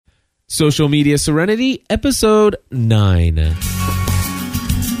Social Media Serenity, Episode 9.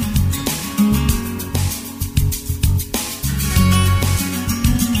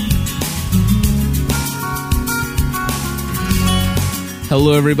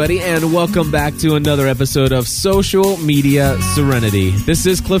 Hello, everybody, and welcome back to another episode of Social Media Serenity. This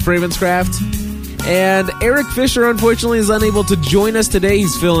is Cliff Ravenscraft, and Eric Fisher, unfortunately, is unable to join us today.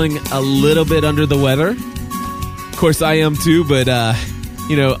 He's feeling a little bit under the weather. Of course, I am too, but,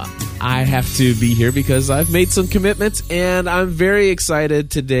 I have to be here because I've made some commitments, and I'm very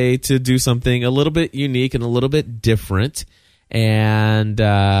excited today to do something a little bit unique and a little bit different. And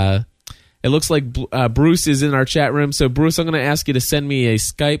it looks like Bruce is in our chat room. So, Bruce, I'm going to ask you to send me a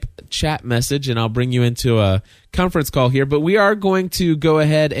Skype chat message, and I'll bring you into a conference call here. But we are going to go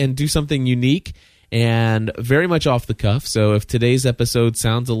ahead and do something unique and very much off the cuff. So if today's episode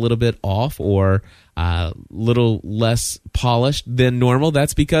sounds a little bit off or a little less polished than normal,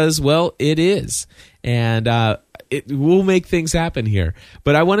 that's because, well, it is. And it will make things happen here.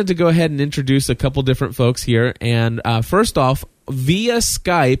 But I wanted to go ahead and introduce a couple different folks here. And first off, via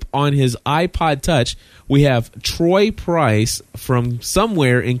Skype on his iPod Touch, we have Troy Price from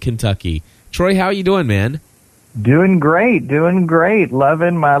somewhere in Kentucky. Troy, how are you doing, man? Doing great.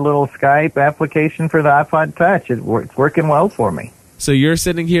 Loving my little Skype application for the iPod Touch. It's working well for me. So you're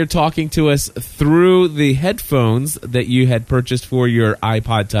sitting here talking to us through the headphones that you had purchased for your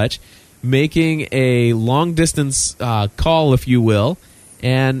iPod Touch, making a long-distance call, if you will,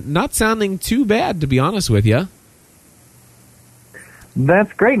 and not sounding too bad, to be honest with you.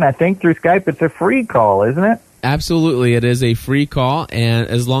 That's great, and I think through Skype it's a free call, isn't it? Absolutely, it is a free call, and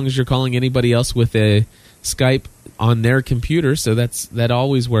as long as you're calling anybody else with a Skype on their computer, so that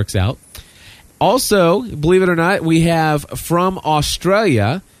always works out. Also, believe it or not, we have from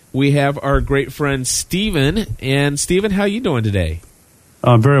Australia, we have our great friend Stephen. And Stephen, how are you doing today?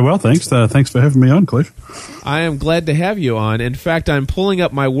 Very well, thanks. Thanks for having me on, Cliff. I am glad to have you on. In fact, I'm pulling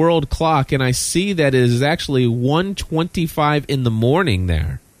up my world clock, and I see that it is actually 1:25 in the morning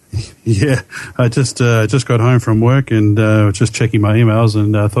there. Yeah, I just got home from work and was just checking my emails,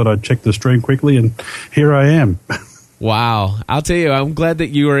 and thought I'd check the stream quickly, and here I am. Wow. I'll tell you, I'm glad that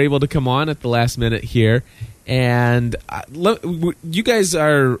you were able to come on at the last minute here. And you guys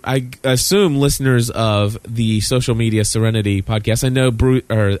are, I assume, listeners of the Social Media Serenity podcast. I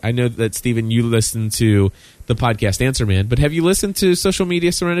know that, Stephen, you listen to the podcast Answer Man, but have you listened to Social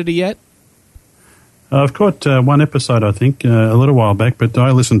Media Serenity yet? I've caught one episode, I think, a little while back, but I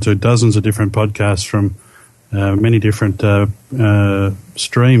listen to dozens of different podcasts from many different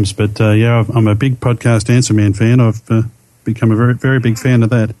streams. But, I'm a big podcast Answer Man fan. I've become a very, very big fan of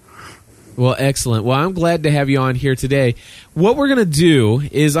that. Well, excellent. Well, I'm glad to have you on here today. What we're going to do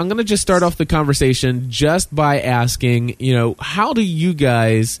is I'm going to just start off the conversation just by asking, how do you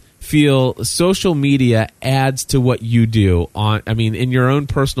guys feel social media adds to what you do in your own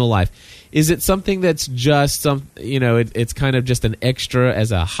personal life? Is it something that's just it's kind of just an extra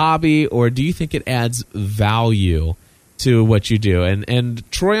as a hobby, or do you think it adds value to what you do? And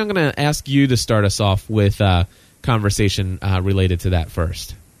Troy, I'm going to ask you to start us off with a conversation related to that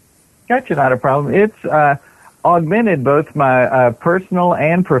first. Gotcha, not a problem. It's augmented both my personal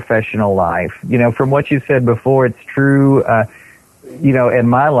and professional life. From what you said before, it's true. In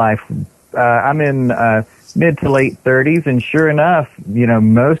my life, I'm in mid to late 30s, and sure enough,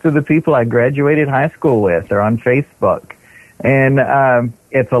 most of the people I graduated high school with are on Facebook. And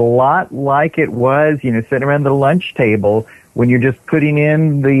it's a lot like it was, sitting around the lunch table when you're just putting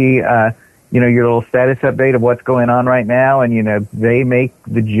in the, your little status update of what's going on right now. And, they make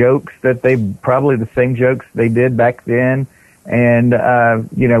the jokes that probably the same jokes they did back then. And,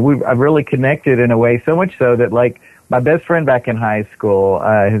 I've really connected in a way, so much so that, like, my best friend back in high school,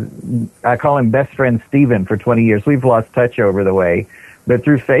 I call him best friend Steven for 20 years. We've lost touch over the way. But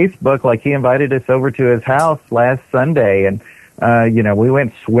through Facebook, like, he invited us over to his house last Sunday, and, we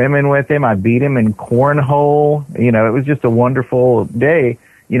went swimming with him. I beat him in cornhole. It was just a wonderful day,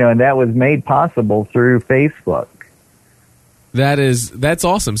 and that was made possible through Facebook. That's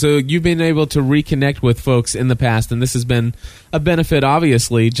awesome. So you've been able to reconnect with folks in the past, and this has been a benefit,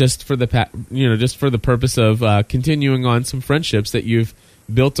 obviously, just for the purpose of continuing on some friendships that you've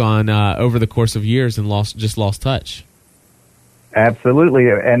built on over the course of years and lost touch. Absolutely,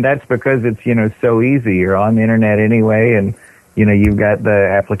 and that's because it's so easy. You're on the internet anyway, and you've got the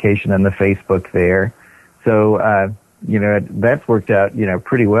application and the Facebook there. So that's worked out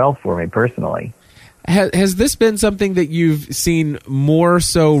pretty well for me personally. Has this been something that you've seen more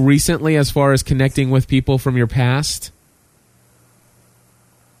so recently as far as connecting with people from your past?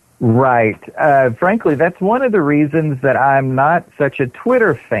 Right. Frankly, that's one of the reasons that I'm not such a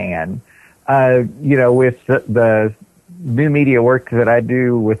Twitter fan. With the new media work that I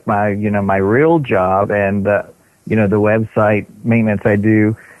do with my, my real job and, the website maintenance I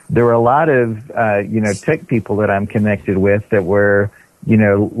do, there were a lot of, tech people that I'm connected with that were,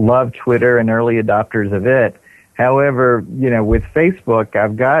 love Twitter and early adopters of it. However, with Facebook,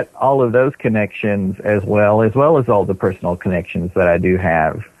 I've got all of those connections as well as all the personal connections that I do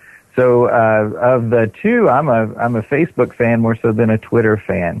have. So, of the two, I'm a Facebook fan more so than a Twitter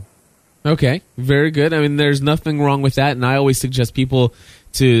fan. Okay, very good. I mean, there's nothing wrong with that, and I always suggest people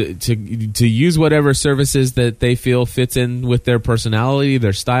to use whatever services that they feel fits in with their personality,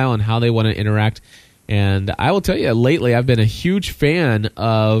 their style, and how they want to interact. And I will tell you, lately I've been a huge fan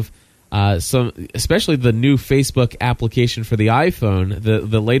of especially the new Facebook application for the iPhone,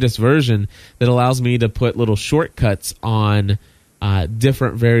 the latest version that allows me to put little shortcuts on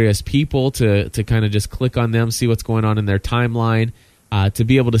different various people to kind of just click on them, see what's going on in their timeline. To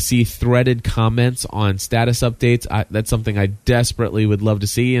be able to see threaded comments on status updates, that's something I desperately would love to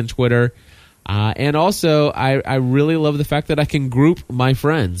see in Twitter. And also, I really love the fact that I can group my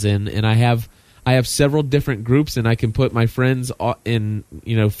friends, and I have several different groups, and I can put my friends in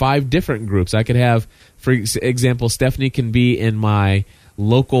 5 different groups. I could have, for example, Stephanie can be in my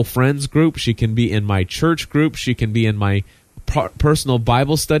local friends group, she can be in my church group, she can be in my personal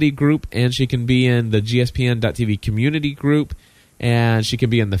Bible study group, and she can be in the GSPN.TV community group. And she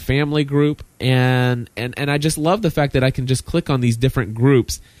can be in the family group, and I just love the fact that I can just click on these different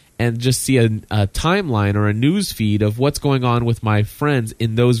groups and just see a timeline or a news feed of what's going on with my friends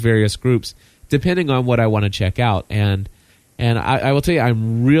in those various groups, depending on what I want to check out. And I will tell you,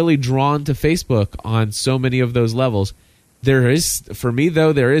 I'm really drawn to Facebook on so many of those levels. For me,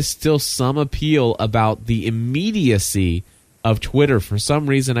 there is still some appeal about the immediacy of Twitter. For some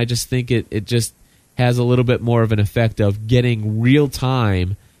reason, I just think it just has a little bit more of an effect of getting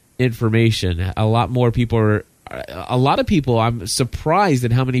real-time information. A lot of people, I'm surprised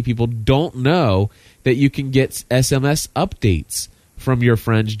at how many people don't know that you can get SMS updates from your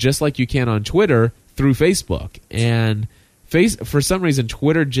friends just like you can on Twitter through Facebook. And for some reason,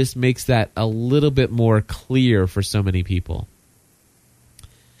 Twitter just makes that a little bit more clear for so many people.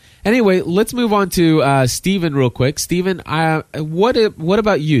 Anyway, let's move on to Stephen real quick. Stephen, what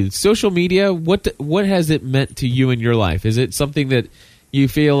about you? Social media, what has it meant to you in your life? Is it something that you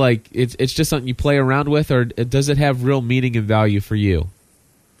feel like it's just something you play around with, or does it have real meaning and value for you?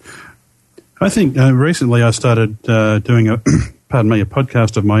 I think recently I started doing a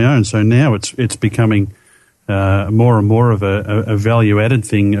podcast of my own. So now it's becoming more and more of a value-added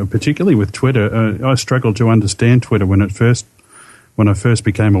thing, particularly with Twitter. I struggled to understand Twitter when I first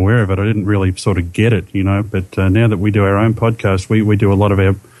became aware of it. I didn't really sort of get it, but now that we do our own podcast, we do a lot of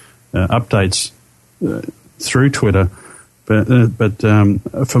our updates through Twitter.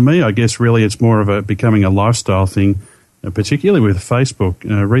 But for me, I guess really it's more of becoming a lifestyle thing, particularly with Facebook.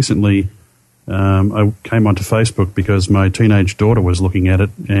 Recently, I came onto Facebook because my teenage daughter was looking at it,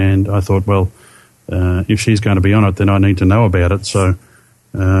 and I thought, well, if she's going to be on it, then I need to know about it. So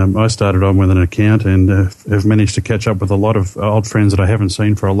I started on with an account and have managed to catch up with a lot of old friends that I haven't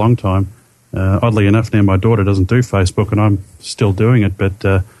seen for a long time. Oddly enough, now my daughter doesn't do Facebook and I'm still doing it,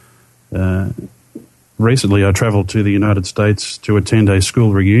 but recently I travelled to the United States to attend a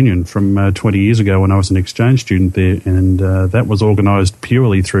school reunion from 20 years ago when I was an exchange student there, and that was organised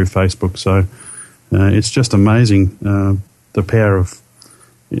purely through Facebook. So it's just amazing the power of,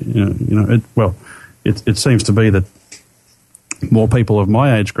 it seems to be that more people of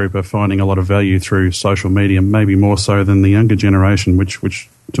my age group are finding a lot of value through social media, maybe more so than the younger generation, which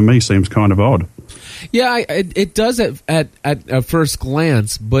to me seems kind of odd. Yeah, it does at first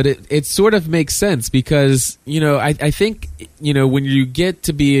glance, but it sort of makes sense because, I think, when you get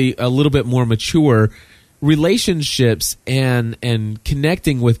to be a little bit more mature, relationships and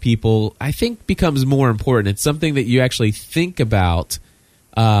connecting with people, I think, becomes more important. It's something that you actually think about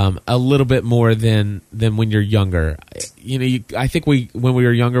a little bit more than when you're younger. I think when we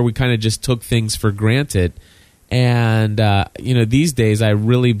were younger, we kind of just took things for granted. And, these days I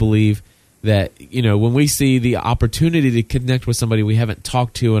really believe that, when we see the opportunity to connect with somebody we haven't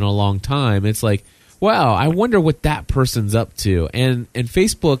talked to in a long time, it's like, wow, I wonder what that person's up to. And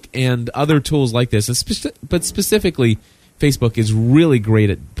Facebook and other tools like this, but specifically Facebook, is really great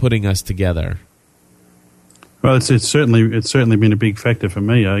at putting us together. Well, it's certainly been a big factor for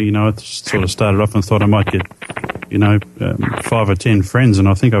me. I sort of started off and thought I might get, 5 or 10 friends, and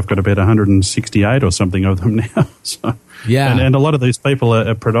I think I've got about 168 or something of them now. So, yeah, and a lot of these people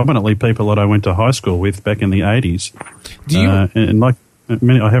are predominantly people that I went to high school with back in the 80s. Do you?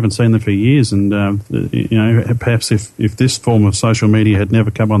 I haven't seen them for years, and perhaps if this form of social media had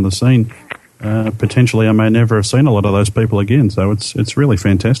never come on the scene, potentially I may never have seen a lot of those people again. So it's really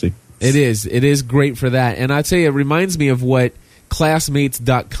fantastic. It is great for that, and I'd say it reminds me of what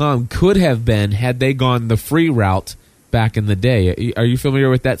Classmates.com could have been had they gone the free route back in the day. Are you familiar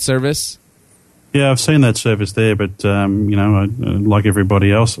with that service? Yeah, I've seen that service there, but like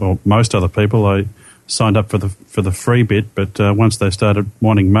everybody else or most other people, I signed up for the free bit. But once they started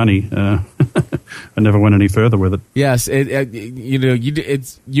wanting money, I never went any further with it. Yes,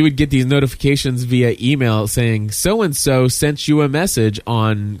 you would get these notifications via email saying so and so sent you a message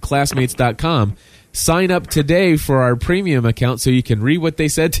on Classmates.com. Sign up today for our premium account so you can read what they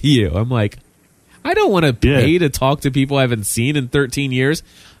said to you. I'm like, I don't want to pay to talk to people I haven't seen in 13 years,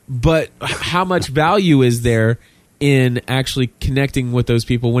 but how much value is there in actually connecting with those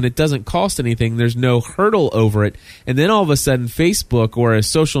people when it doesn't cost anything? There's no hurdle over it. And then all of a sudden, Facebook or a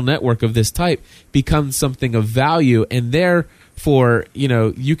social network of this type becomes something of value, and therefore,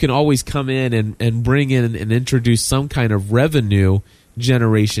 you can always come in and bring in and introduce some kind of revenue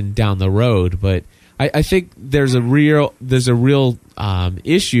generation down the road. But I think there's a real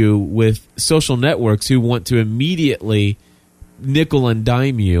issue with social networks who want to immediately nickel and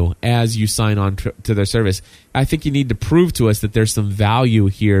dime you as you sign on to their service. I think you need to prove to us that there's some value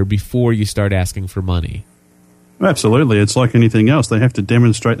here before you start asking for money. Absolutely. It's like anything else. They have to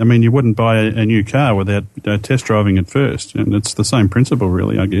demonstrate. I mean, you wouldn't buy a new car without test driving it first. And it's the same principle,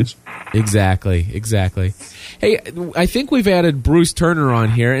 really, I guess. Exactly. Hey, I think we've added Bruce Turner on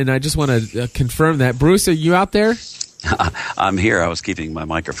here, and I just want to confirm that. Bruce, are you out there? I'm here. I was keeping my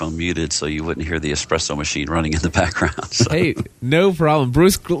microphone muted so you wouldn't hear the espresso machine running in the background. So. Hey, no problem.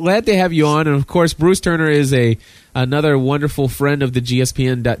 Bruce, glad to have you on. And, of course, Bruce Turner is another wonderful friend of the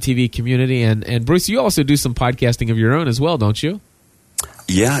GSPN.TV community. And Bruce, you also do some podcasting of your own as well, don't you?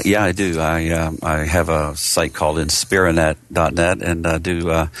 Yeah, I do. I have a site called Inspiranet.net and do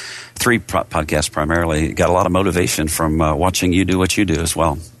 3 podcasts primarily. Got a lot of motivation from watching you do what you do as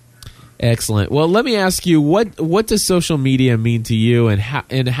well. Excellent. Well, let me ask you, what does social media mean to you, and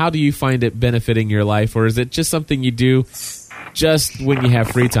how do you find it benefiting your life, or is it just something you do just when you have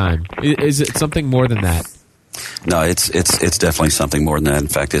free time? Is it something more than that? No, it's definitely something more than that. In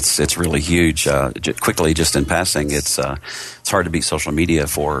fact, it's really huge. Quickly, just in passing, it's hard to beat social media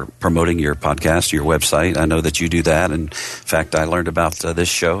for promoting your podcast, your website. I know that you do that. And in fact, I learned about this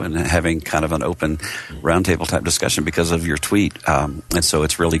show and having kind of an open roundtable type discussion because of your tweet. And so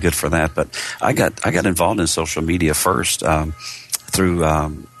it's really good for that. But I got involved in social media first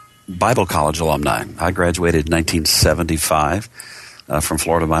through Bible college alumni. I graduated in 1975. From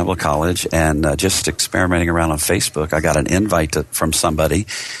Florida Bible College, and just experimenting around on Facebook, I got an invite from somebody,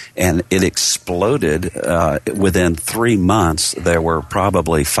 and it exploded. Within 3 months, there were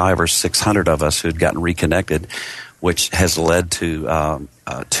probably 500 or 600 of us who'd gotten reconnected, which has led to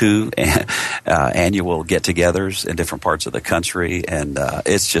 2 annual get-togethers in different parts of the country, and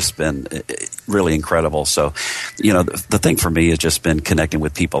it's just been really incredible. So, the thing for me has just been connecting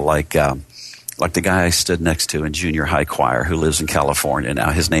with people like the guy I stood next to in junior high choir who lives in California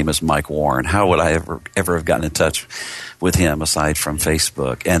now. His name is Mike Warren. How would I ever have gotten in touch with him aside from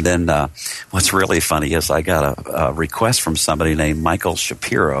Facebook? And then what's really funny is I got a request from somebody named Michael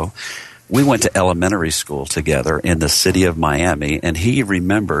Shapiro. We went to elementary school together in the city of Miami, and he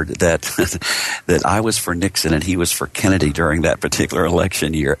remembered that that I was for Nixon and he was for Kennedy during that particular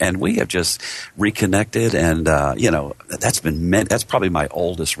election year. And we have just reconnected, and that's probably my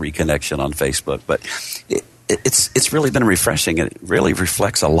oldest reconnection on Facebook. But it's really been refreshing. It really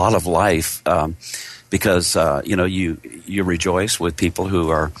reflects a lot of life because you rejoice with people who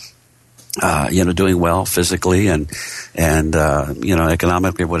are doing well physically and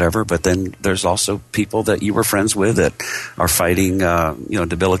economically or whatever. But then there's also people that you were friends with that are fighting,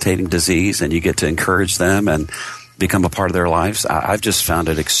 debilitating disease, and you get to encourage them and become a part of their lives. I've just found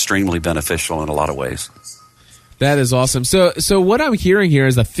it extremely beneficial in a lot of ways. That is awesome. So what I'm hearing here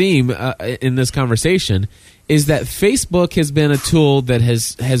as a theme in this conversation is that Facebook has been a tool that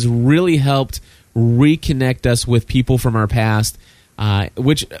has really helped reconnect us with people from our past,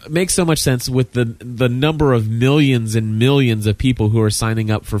 which makes so much sense with the number of millions and millions of people who are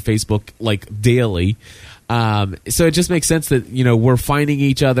signing up for Facebook like daily. So it just makes sense that we're finding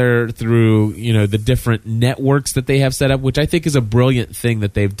each other through the different networks that they have set up, which I think is a brilliant thing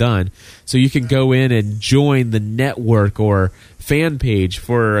that they've done. So you can go in and join the network or fan page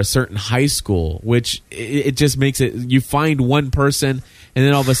for a certain high school, which it just makes it, you find one person and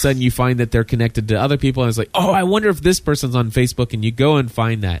then all of a sudden you find that they're connected to other people, and it's like, oh, I wonder if this person's on Facebook, and you go and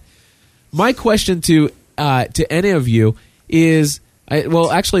find that. My question to any of you is,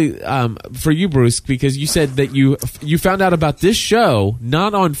 Actually, for you, Bruce, because you said that you found out about this show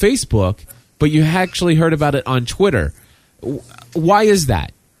not on Facebook, but you actually heard about it on Twitter. Why is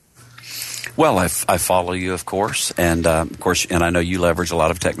that? Well, I follow you, of course, and and I know you leverage a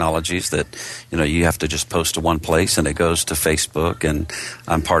lot of technologies that, you have to just post to one place and it goes to Facebook, and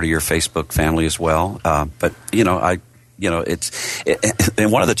I'm part of your Facebook family as well. But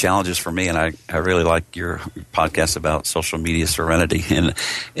and one of the challenges for me, and I really like your podcast about social media serenity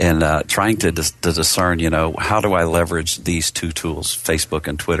and trying to discern, how do I leverage these two tools, Facebook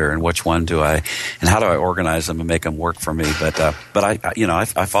and Twitter, and which one and how do I organize them and make them work for me? But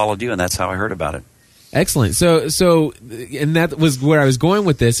I followed you, and that's how I heard about it. Excellent. So, and that was where I was going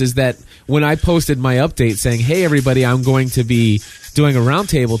with this, is that when I posted my update saying, hey, everybody, I'm going to be doing a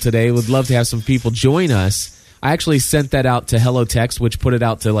roundtable today, would love to have some people join us. I actually sent that out to Hello Text, which put it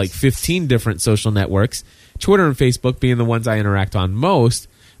out to like 15 different social networks, Twitter and Facebook being the ones I interact on most.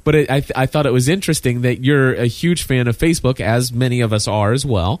 But I thought it was interesting that you're a huge fan of Facebook, as many of us are as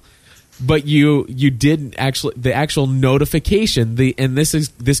well. But you did actually, the actual notification, and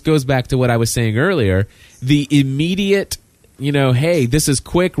this goes back to what I was saying earlier, the immediate, hey, this is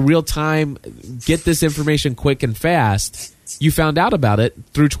quick, real time, get this information quick and fast. You found out about it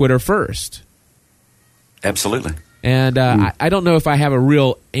through Twitter first. Absolutely. And I don't know if I have a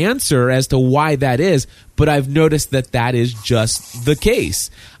real answer as to why that is, but I've noticed that is just the case.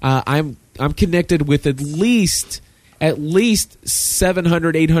 I'm connected with at least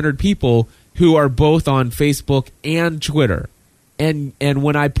 700, 800 people who are both on Facebook and Twitter. And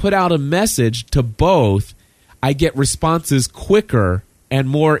when I put out a message to both, I get responses quicker and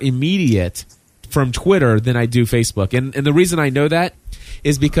more immediate from Twitter than I do Facebook. And the reason I know that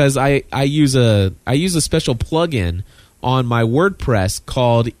is because I use a special plugin on my WordPress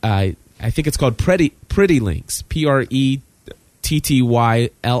called I think it's called Pretty Links, PrettyLinks,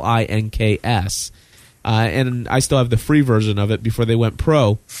 and I still have the free version of it before they went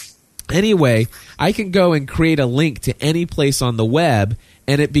pro. Anyway, I can go and create a link to any place on the web,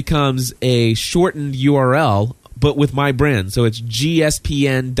 and it becomes a shortened URL, but with my brand. So it's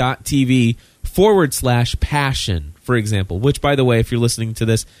gspn.tv/passion, for example, which, by the way, if you're listening to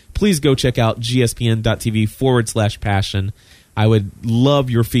this, please go check out gspn.tv/passion. I would love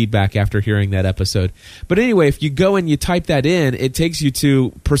your feedback after hearing that episode. But anyway, if you go and you type that in, it takes you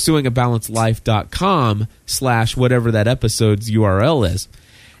to pursuingabalancedlife.com/whatever that episode's URL is.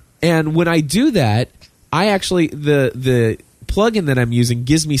 And when I do that, I actually, the plugin that I'm using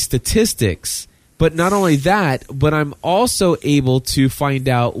gives me statistics. But not only that, but I'm also able to find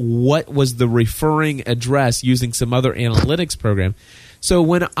out what was the referring address using some other analytics program. So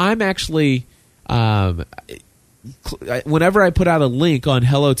when I'm actually, whenever I put out a link on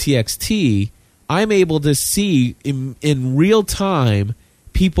Hello TXT, I'm able to see in real time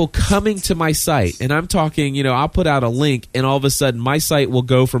people coming to my site. And I'm talking, I'll put out a link, and all of a sudden my site will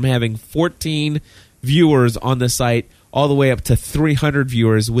go from having 14 viewers on the site all the way up to 300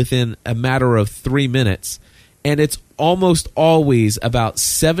 viewers within a matter of 3 minutes. And it's almost always about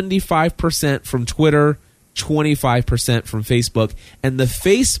 75% from Twitter, 25% from Facebook. And the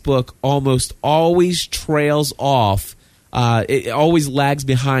Facebook almost always trails off. It always lags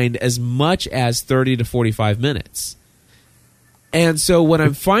behind as much as 30 to 45 minutes. And so what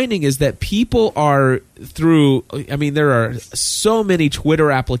I'm finding is that people are there are so many Twitter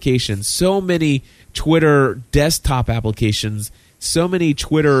applications, so many Twitter desktop applications, so many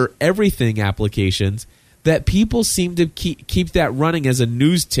Twitter everything applications, that people seem to keep that running as a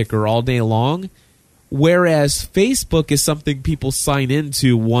news ticker all day long, whereas Facebook is something people sign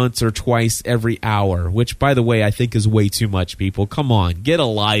into once or twice every hour, which, by the way, I think is way too much, people. Come on, get a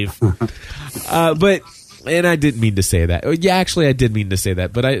life. And I didn't mean to say that. Yeah, actually, I did mean to say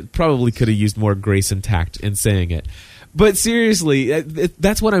that, but I probably could have used more grace and tact in saying it. But seriously,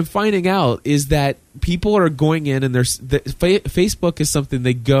 that's what I'm finding out, is that people are going in, and Facebook is something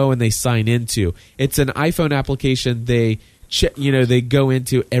they go and they sign into. It's an iPhone application they go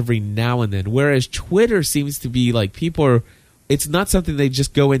into every now and then. Whereas Twitter seems to be like it's not something they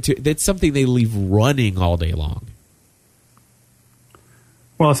just go into. It's something they leave running all day long.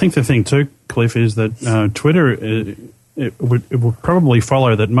 Well, I think the thing too, Cliff, is that Twitter it would probably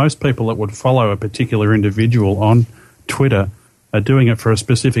follow that most people that would follow a particular individual on Twitter are doing it for a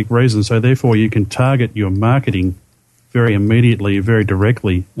specific reason. So therefore, you can target your marketing very immediately, very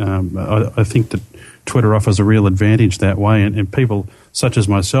directly. I think that Twitter offers a real advantage that way, and people such as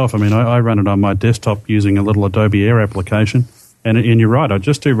myself, I run it on my desktop using a little Adobe Air application, and you're right, I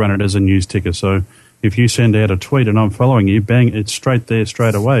just do run it as a news ticker. So if you send out a tweet and I'm following you, bang, it's straight there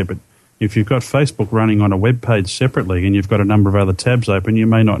straight away. But if you've got Facebook running on a web page separately and you've got a number of other tabs open, you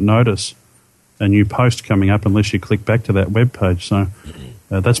may not notice a new post coming up unless you click back to that web page. So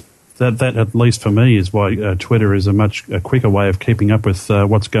that at least for me is why Twitter is a quicker way of keeping up with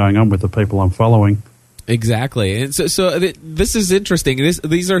what's going on with the people I'm following. Exactly. And so this is interesting.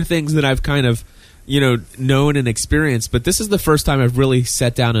 These are things that I've kind of known and experienced, but this is the first time I've really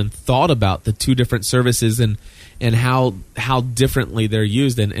sat down and thought about the two different services and how differently they're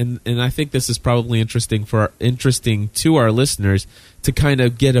used, and I think this is probably interesting to our listeners to kind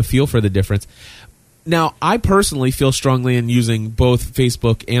of get a feel for the difference. Now, I personally feel strongly in using both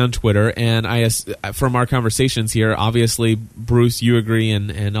Facebook and Twitter, and from our conversations here, obviously, Bruce, you agree,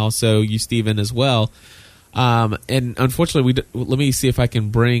 and also you, Stephen, as well. And unfortunately, let me see if I can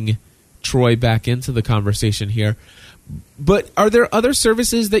bring Troy back into the conversation here. But are there other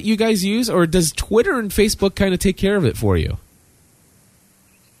services that you guys use, or does Twitter and Facebook kind of take care of it for you?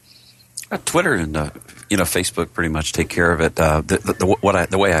 Twitter and Facebook pretty much take care of it.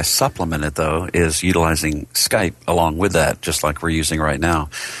 The way I supplement it, though, is utilizing Skype along with that, just like we're using right now.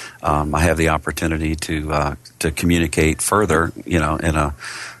 I have the opportunity to communicate further, in a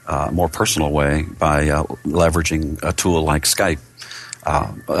more personal way by leveraging a tool like Skype.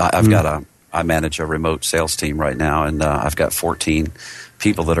 I manage a remote sales team right now, and I've got 14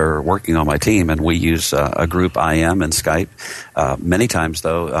 people that are working on my team, and we use a group IM and Skype. Many times,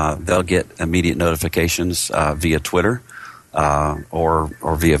 though, they'll get immediate notifications via Twitter or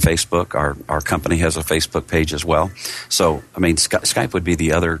via Facebook. Our company has a Facebook page as well. So, I mean, Skype would be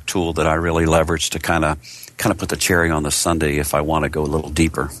the other tool that I really leverage to kind of put the cherry on the sundae if I want to go a little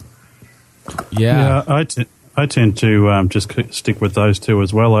deeper. Yeah, I tend to just stick with those two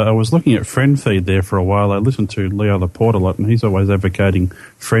as well. I was looking at friend feed there for a while. I listened to Leo Laporte a lot, and he's always advocating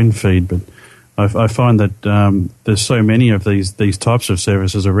friend feed. But I find that there's so many of these types of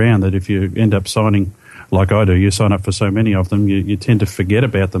services around that if you end up signing, like I do, you sign up for so many of them, you tend to forget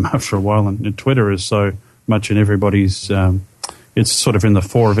about them after a while. And Twitter is so much in everybody's it's sort of in the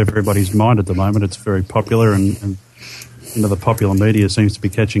fore of everybody's mind at the moment. It's very popular, and the popular media seems to be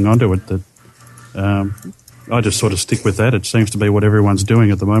catching on to it. That I just sort of stick with that. It seems to be what everyone's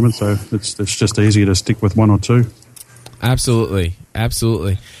doing at the moment, so it's just easier to stick with one or two. Absolutely.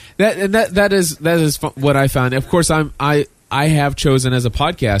 That is what I found. Of course, I have chosen as a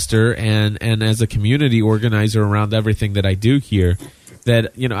podcaster and as a community organizer around everything that I do here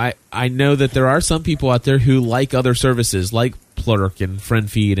that I know that there are some people out there who like other services like Plurk and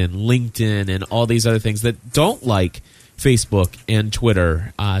FriendFeed and LinkedIn and all these other things that don't like Facebook and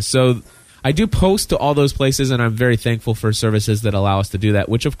Twitter. So I do post to all those places, and I'm very thankful for services that allow us to do that,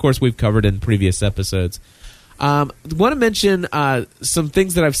 which, of course, we've covered in previous episodes. Want to mention some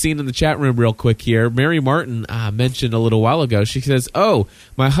things that I've seen in the chat room real quick here. Mary Martin mentioned a little while ago. She says, "Oh,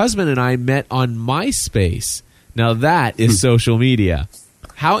 my husband and I met on MySpace. Now that is social media."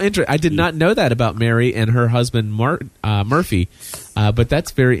 How interesting! I did not know that about Mary and her husband Murphy, but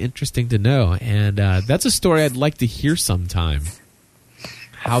that's very interesting to know, and that's a story I'd like to hear sometime.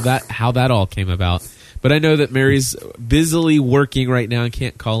 How that all came about. But I know that Mary's busily working right now and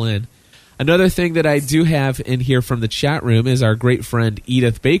can't call in. Another thing that I do have in here from the chat room is our great friend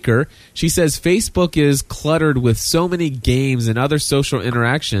Edith Baker. She says Facebook is cluttered with so many games and other social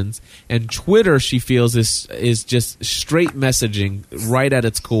interactions, and Twitter, she feels, is just straight messaging right at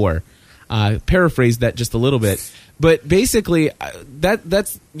its core. Paraphrase that just a little bit. But basically,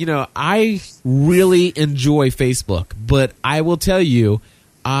 that's I really enjoy Facebook, but I will tell you,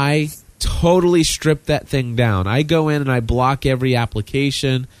 I totally strip that thing down. I go in and I block every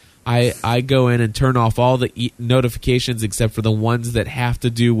application. I go in and turn off all the notifications except for the ones that have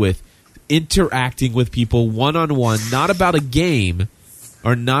to do with interacting with people one-on-one, not about a game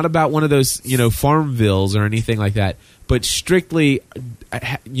or not about one of those, Farmvilles or anything like that, but strictly,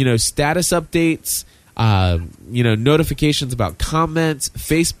 status updates, notifications about comments,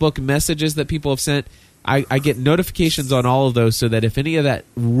 Facebook messages that people have sent. I get notifications on all of those so that if any of that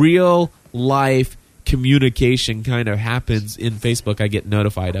real life communication kind of happens in Facebook, I get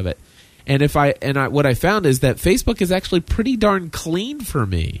notified of it. And what I found is that Facebook is actually pretty darn clean for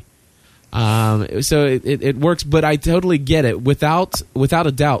me. So it works, but I totally get it. Without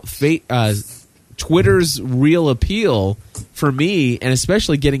a doubt, Twitter's real appeal for me, and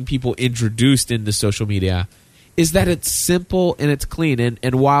especially getting people introduced into social media, is that it's simple and it's clean.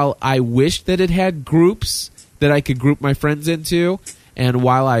 And while I wish that it had groups that I could group my friends into, and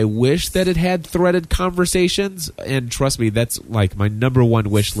while I wish that it had threaded conversations, and trust me, that's like my number one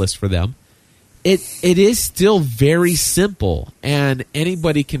wish list for them, it is still very simple, and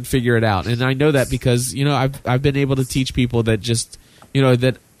anybody can figure it out. And I know that because, I've been able to teach people that just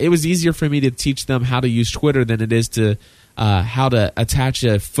that it was easier for me to teach them how to use Twitter than it is to how to attach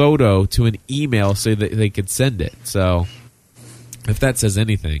a photo to an email so that they could send it. So, if that says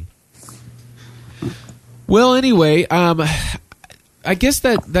anything. Well, anyway, I guess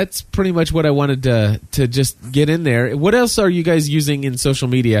that's pretty much what I wanted to just get in there. What else are you guys using in social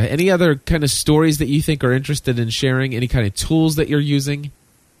media? Any other kind of stories that you think are interested in sharing? Any kind of tools that you're using?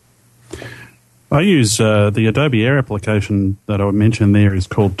 I use the Adobe Air application that I mentioned there is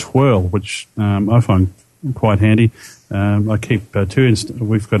called Twirl, which I find quite handy. I keep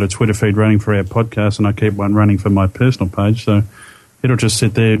we've got a Twitter feed running for our podcast, and I keep one running for my personal page. So it'll just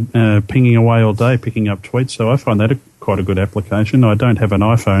sit there pinging away all day, picking up tweets. So I find that quite a good application. I don't have an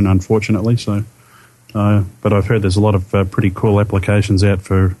iPhone, unfortunately, so but I've heard there's a lot of pretty cool applications out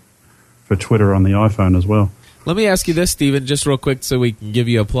for Twitter on the iPhone as well. Let me ask you this, Stephen, just real quick so we can give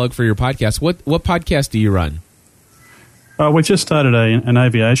you a plug for your podcast. What podcast do you run? We just started an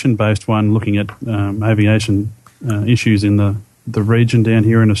aviation-based one looking at aviation issues in the region down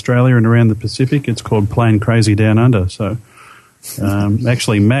here in Australia and around the Pacific. It's called Plane Crazy Down Under. So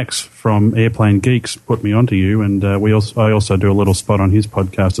actually Max from Airplane Geeks put me onto you, and I also do a little spot on his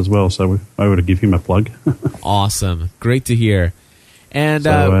podcast as well, so I ought to give him a plug. Awesome. Great to hear.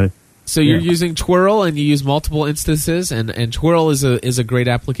 And so you're using Twirl, and you use multiple instances, and Twirl is a great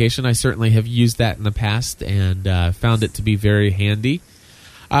application. I certainly have used that in the past and found it to be very handy.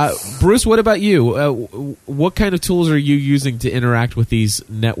 Bruce, what about you? What kind of tools are you using to interact with these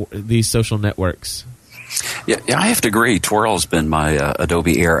social networks? Yeah, I have to agree. Twirl has been my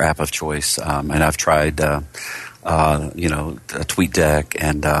Adobe Air app of choice, and I've tried, TweetDeck,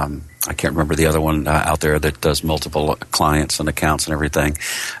 and I can't remember the other one out there that does multiple clients and accounts and everything.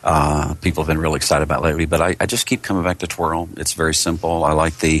 People have been really excited about lately, but I just keep coming back to Twirl. It's very simple. I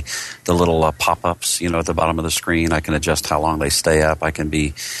like the little pop-ups, at the bottom of the screen. I can adjust how long they stay up. I can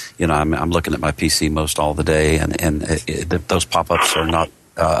be, I'm looking at my PC most all the day, and those pop-ups are not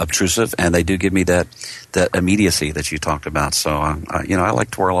obtrusive, and they do give me that immediacy that you talked about. So, I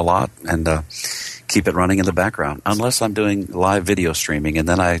like Twirl a lot, and keep it running in the background, unless I'm doing live video streaming, and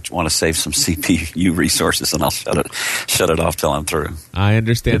then I want to save some CPU resources, and I'll shut it off till I'm through. I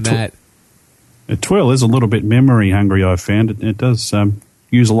understand that. Twirl is a little bit memory hungry, I've found. It does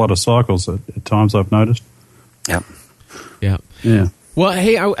use a lot of cycles at times, I've noticed. Yep. Yeah. Well,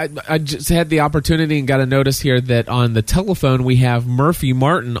 hey, I just had the opportunity and got a notice here that on the telephone we have Murphy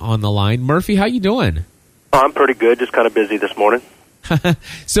Martin on the line. Murphy, how you doing? Oh, I'm pretty good. Just kind of busy this morning.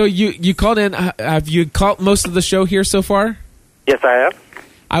 So you called in. Have you caught most of the show here so far? Yes, I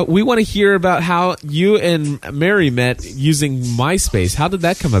have. We want to hear about how you and Mary met using MySpace. How did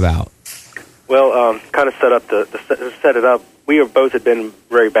that come about? Well, kind of set it up. We both had been in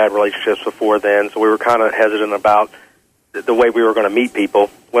very bad relationships before then, so we were kind of hesitant about the way we were going to meet people.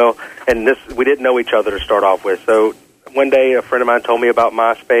 Well, and we didn't know each other to start off with. So one day a friend of mine told me about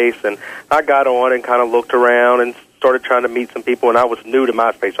MySpace, and I got on and kind of looked around and started trying to meet some people, and I was new to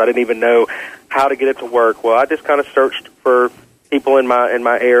MySpace, so I didn't even know how to get it to work. Well, I just kind of searched for people in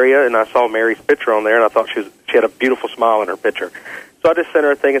my area, and I saw Mary's picture on there, and I thought she had a beautiful smile in her picture. So I just sent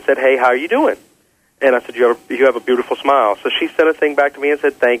her a thing and said, "Hey, how are you doing?" And I said, "You have a beautiful smile." So she sent a thing back to me and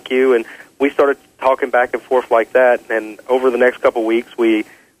said, "Thank you," and we started talking back and forth like that. And over the next couple of weeks, we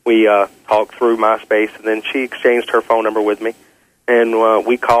talked through MySpace, and then she exchanged her phone number with me, and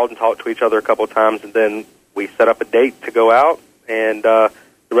we called and talked to each other a couple of times, and then we set up a date to go out, and the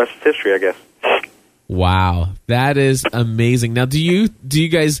rest is history, I guess. Wow, that is amazing. Now, do you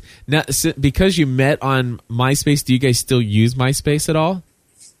guys, because you met on MySpace, do you guys still use MySpace at all?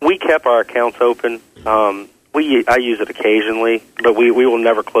 We kept our accounts open. I use it occasionally, but we will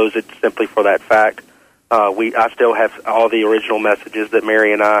never close it simply for that fact. I still have all the original messages that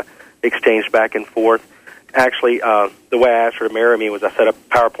Mary and I exchanged back and forth. Actually, the way I asked her to marry me was I set up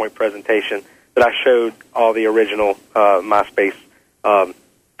a PowerPoint presentation that I showed all the original MySpace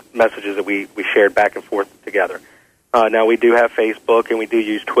messages that we shared back and forth together. Now, we do have Facebook, and we do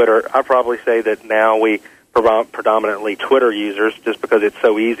use Twitter. I'd probably say that now we predominantly Twitter users just because it's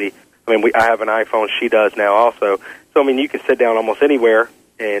so easy. I mean, I have an iPhone. She does now also. So, I mean, you can sit down almost anywhere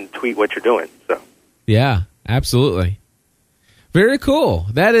and tweet what you're doing. So, yeah, absolutely. Very cool.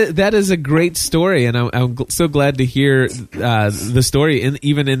 That is a great story, and I'm so glad to hear the story,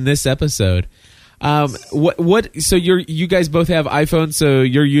 even in this episode. So you guys both have iPhones, so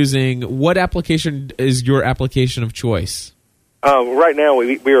you're using, what application is your application of choice? Right now,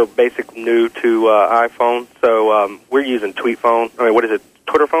 we are basically new to iPhone, so we're using Tweet Phone. I mean, what is it?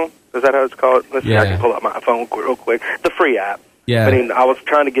 Twitter Phone? Is that how it's called? Let's see, I can pull up my phone real quick. The free app. Yeah. I mean, I was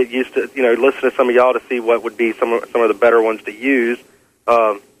trying to get used to, listen to some of y'all to see what would be some of the better ones to use.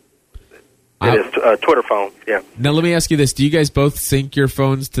 It is Twitter phone, yeah. Now, let me ask you this. Do you guys both sync your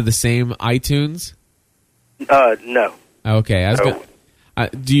phones to the same iTunes? No. Okay.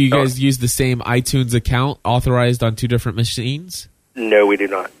 Do you guys use the same iTunes account authorized on two different machines? No, we do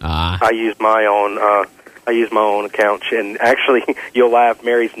not. I use my own account, and actually, you'll laugh,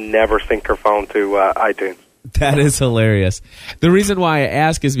 Mary's never synced her phone to iTunes. That is hilarious. The reason why I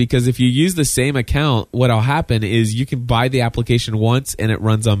ask is because if you use the same account, what'll happen is you can buy the application once and it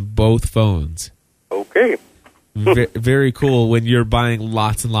runs on both phones. Okay. Very cool when you're buying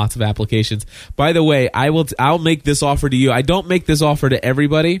lots and lots of applications. By the way, I'll make this offer to you. I don't make this offer to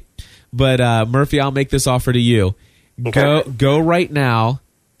everybody, but Murphy, I'll make this offer to you. Okay. Go right now,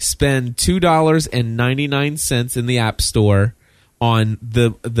 spend $2.99 in the App Store on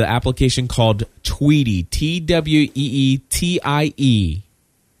the application called Tweety, TWEETIE.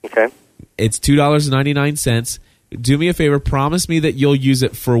 Okay. It's $2.99. Do me a favor. Promise me that you'll use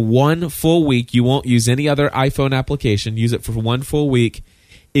it for 1 full week. You won't use any other iPhone application. Use it for 1 full week.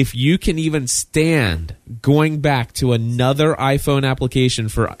 If you can even stand going back to another iPhone application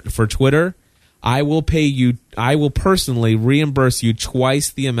for Twitter, I will pay you. I will personally reimburse you twice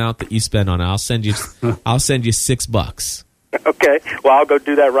the amount that you spend on it. I'll send you $6. Okay. Well, I'll go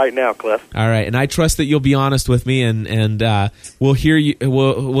do that right now, Cliff. All right, and I trust that you'll be honest with me, and we'll hear you.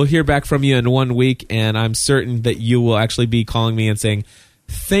 We'll hear back from you in 1 week, and I'm certain that you will actually be calling me and saying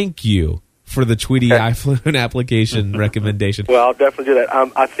thank you for the Tweety iPhone application recommendation. Well, I'll definitely do that.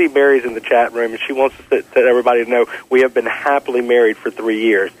 I see Mary's in the chat room, and she wants to let everybody know we have been happily married for 3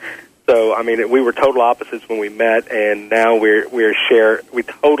 years. So, I mean, we were total opposites when we met, and now we're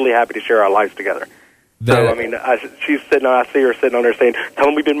totally happy to share our lives together. So, I mean, I see her sitting on there saying, tell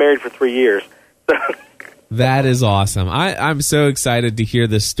them we've been married for 3 years. That is awesome. I'm so excited to hear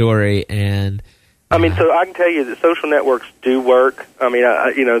this story. And I mean, so I can tell you that social networks do work. I mean,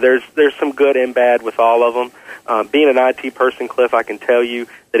 there's some good and bad with all of them. Being an IT person, Cliff, I can tell you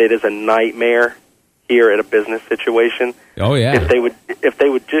that it is a nightmare here at a business situation. Oh, yeah. If they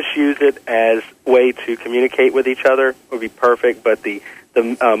would just use it as a way to communicate with each other, it would be perfect. But the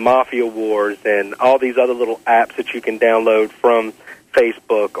Mafia Wars and all these other little apps that you can download from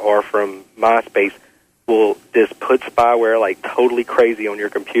Facebook or from MySpace will just put spyware like totally crazy on your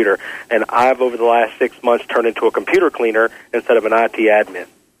computer. And I've, over the last 6 months, turned into a computer cleaner instead of an IT admin.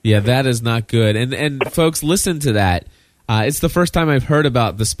 Yeah, that is not good. And folks, listen to that. It's the first time I've heard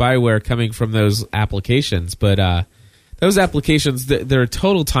about the spyware coming from those applications. But those applications, they're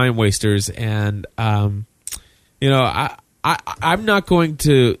total time wasters. And, I'm not going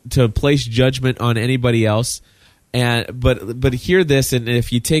to place judgment on anybody else, but hear this, and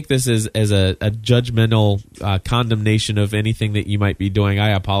if you take this as a judgmental condemnation of anything that you might be doing,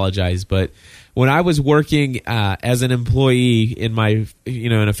 I apologize. But when I was working as an employee in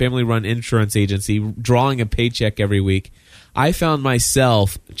in a family-run insurance agency, drawing a paycheck every week, I found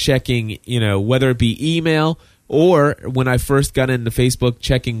myself checking, whether it be email. Or when I first got into Facebook,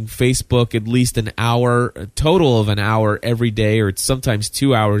 checking Facebook at least a total of an hour every day, or sometimes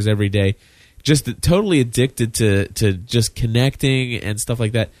 2 hours every day, just totally addicted to just connecting and stuff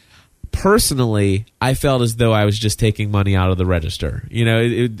like that. Personally, I felt as though I was just taking money out of the register.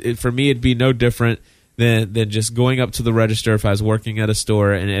 For me, it'd be no different than just going up to the register if I was working at a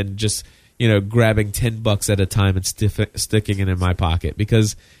store and just grabbing $10 at a time and sticking it in my pocket.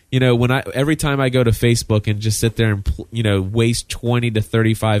 Because every time I go to Facebook and just sit there and waste 20 to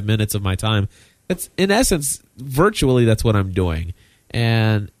 35 minutes of my time, that's in essence virtually that's what I'm doing.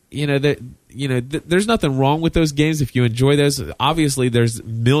 And there's nothing wrong with those games if you enjoy those. Obviously, there's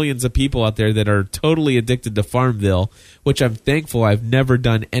millions of people out there that are totally addicted to Farmville, which I'm thankful I've never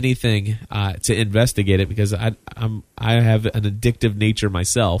done anything to investigate it because I have an addictive nature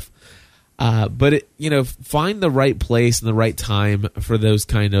myself. But find the right place and the right time for those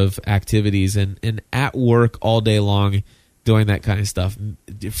kind of activities, and at work all day long doing that kind of stuff.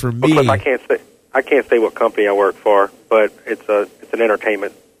 For me, well, Cliff, I can't say what company I work for, but it's an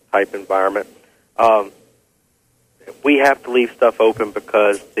entertainment type environment. We have to leave stuff open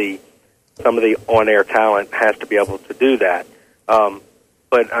because some of the on-air talent has to be able to do that.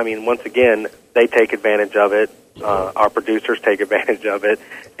 But I mean, once again, they take advantage of it. Our producers take advantage of it,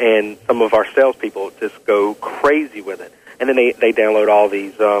 and some of our salespeople just go crazy with it. And then they download all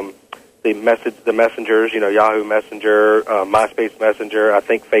these the messengers, Yahoo Messenger, MySpace Messenger. I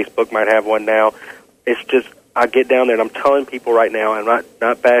think Facebook might have one now. It's just I get down there and I'm telling people right now, I'm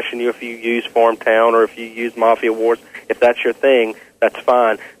not bashing you if you use Farmtown or if you use Mafia Wars. If that's your thing, that's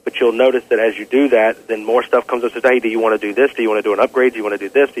fine. But you'll notice that as you do that, then more stuff comes up and says, hey, do you want to do this? Do you want to do an upgrade? Do you want to do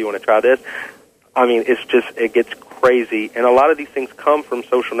this? Do you want to try this? I mean, it gets crazy. And a lot of these things come from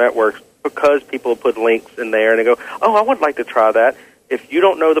social networks because people put links in there and they go, oh, I would like to try that. If you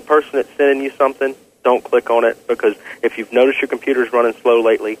don't know the person that's sending you something, don't click on it, because if you've noticed your computer's running slow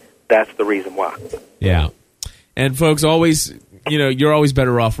lately, that's the reason why. Yeah. And folks, always, you're always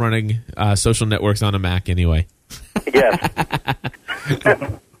better off running social networks on a Mac anyway. Yes.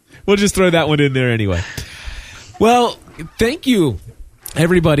 We'll just throw that one in there anyway. Well, thank you,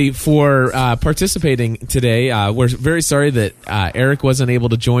 everybody, for participating today. We're very sorry that Eric wasn't able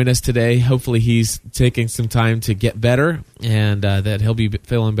to join us today. Hopefully he's taking some time to get better, and that he'll be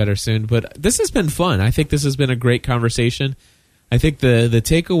feeling better soon. But this has been fun. I think this has been a great conversation. I think the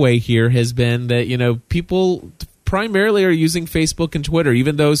takeaway here has been that, people primarily are using Facebook and Twitter.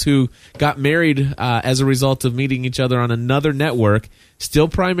 Even those who got married as a result of meeting each other on another network, still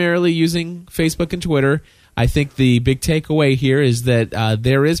primarily using Facebook and Twitter. I think the big takeaway here is that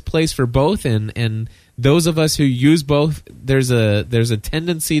there is place for both, and those of us who use both, there's a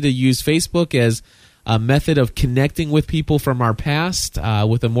tendency to use Facebook as a method of connecting with people from our past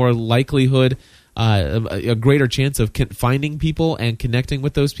with a more likelihood, a greater chance of finding people and connecting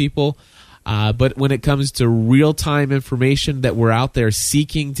with those people. But when it comes to real-time information that we're out there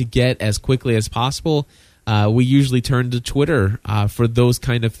seeking to get as quickly as possible, we usually turn to Twitter for those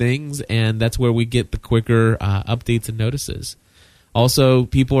kind of things, and that's where we get the quicker updates and notices. Also,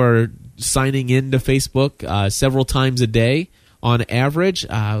 people are signing in to Facebook several times a day on average,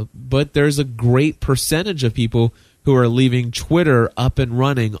 but there's a great percentage of people who are leaving Twitter up and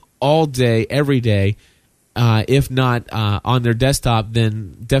running all day, every day. If not on their desktop,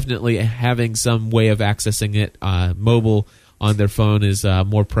 then definitely having some way of accessing it mobile on their phone is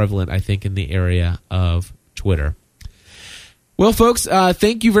more prevalent, I think, in the area of Twitter. Well, folks,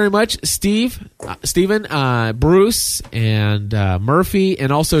 thank you very much, Stephen, Bruce, and Murphy,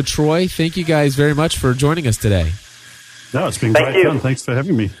 and also Troy. Thank you guys very much for joining us today. No, it's been great fun. Thanks for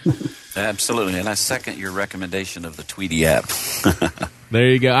having me. Absolutely, and I second your recommendation of the Tweety app. There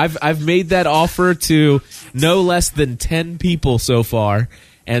you go. I've made that offer to no less than 10 people so far,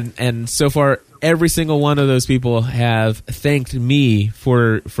 and so far every single one of those people have thanked me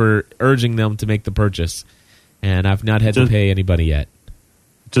for urging them to make the purchase, and I've not had to pay anybody yet.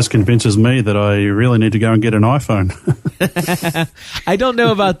 Just convinces me that I really need to go and get an iPhone. I don't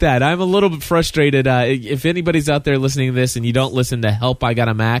know about that. I'm a little bit frustrated. If anybody's out there listening to this and you don't listen to Help I Got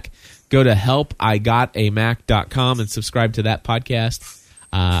a Mac, go to helpigotamac.com and subscribe to that podcast.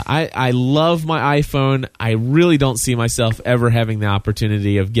 I love my iPhone. I really don't see myself ever having the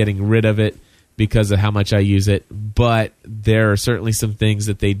opportunity of getting rid of it because of how much I use it. But there are certainly some things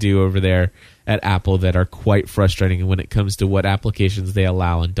that they do over there at Apple that are quite frustrating when it comes to what applications they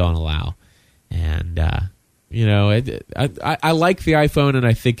allow and don't allow. And, I like the iPhone, and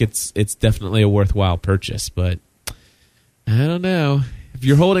I think it's definitely a worthwhile purchase. But I don't know. If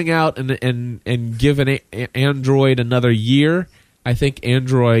you're holding out and give an Android another year, I think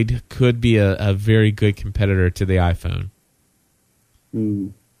Android could be a very good competitor to the iPhone.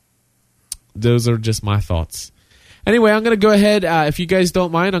 Those are just my thoughts. Anyway, I'm going to go ahead. If you guys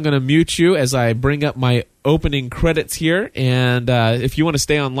don't mind, I'm going to mute you as I bring up my opening credits here. And if you want to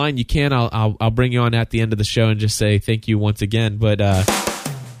stay online, you can. I'll bring you on at the end of the show and just say thank you once again. But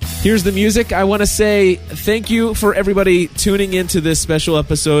here's the music. I want to say thank you for everybody tuning into this special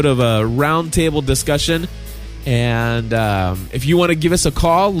episode of a roundtable discussion. And if you want to give us a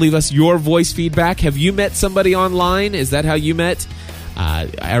call, leave us your voice feedback. Have you met somebody online? Is that how you met?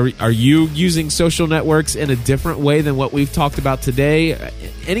 Are you using social networks in a different way than what we've talked about today?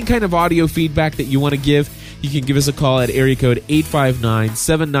 Any kind of audio feedback that you want to give, you can give us a call at area code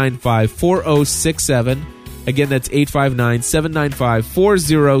 859-795-4067. Again, that's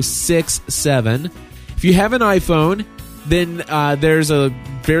 859-795-4067. If you have an iPhone, then there's a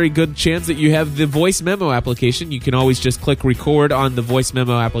very good chance that you have the voice memo application. You can always just click record on the voice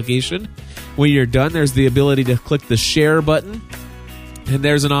memo application. When you're done, there's the ability to click the share button. And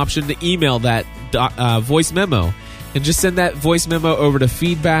there's an option to email that voice memo. And just send that voice memo over to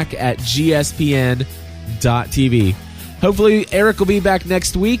feedback@gspn.tv. Hopefully, Eric will be back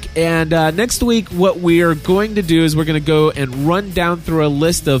next week. And next week, what we are going to do is we're going to go and run down through a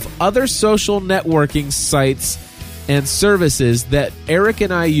list of other social networking sites and services that Eric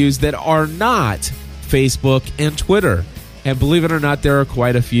and I use that are not Facebook and Twitter. And believe it or not, there are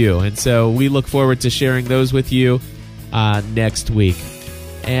quite a few. And so we look forward to sharing those with you next week.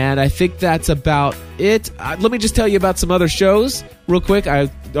 And I think that's about it. Let me just tell you about some other shows real quick. I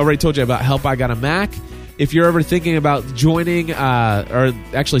already told you about Help I Got a Mac. If you're ever thinking about joining or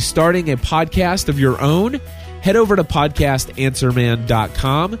actually starting a podcast of your own, head over to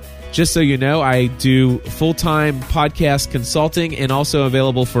podcastanswerman.com. Just so you know, I do full-time podcast consulting and also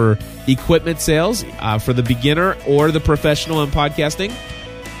available for equipment sales for the beginner or the professional in podcasting.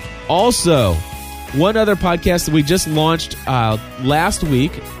 Also, one other podcast that we just launched last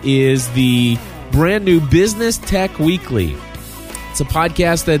week is the brand new Business Tech Weekly. It's a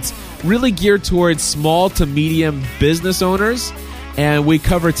podcast that's really geared towards small to medium business owners, and we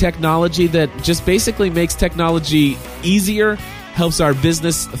cover technology that just basically makes technology easier, helps our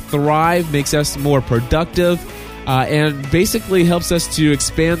business thrive, makes us more productive, and basically helps us to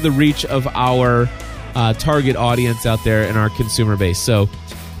expand the reach of our target audience out there in our consumer base. So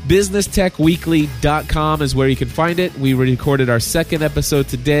BusinessTechWeekly.com is where you can find it. We recorded our second episode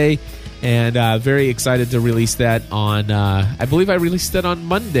today, and very excited to release that on, I believe I released that on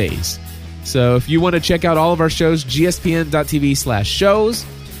Mondays. So if you want to check out all of our shows, gspn.tv/shows.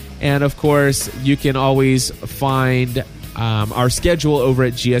 And of course, you can always find our schedule over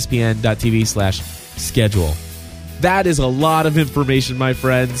at gspn.tv/schedule. That is a lot of information, my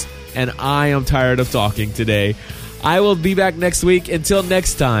friends, and I am tired of talking today. I will be back next week. Until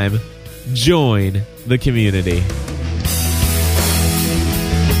next time, join the community.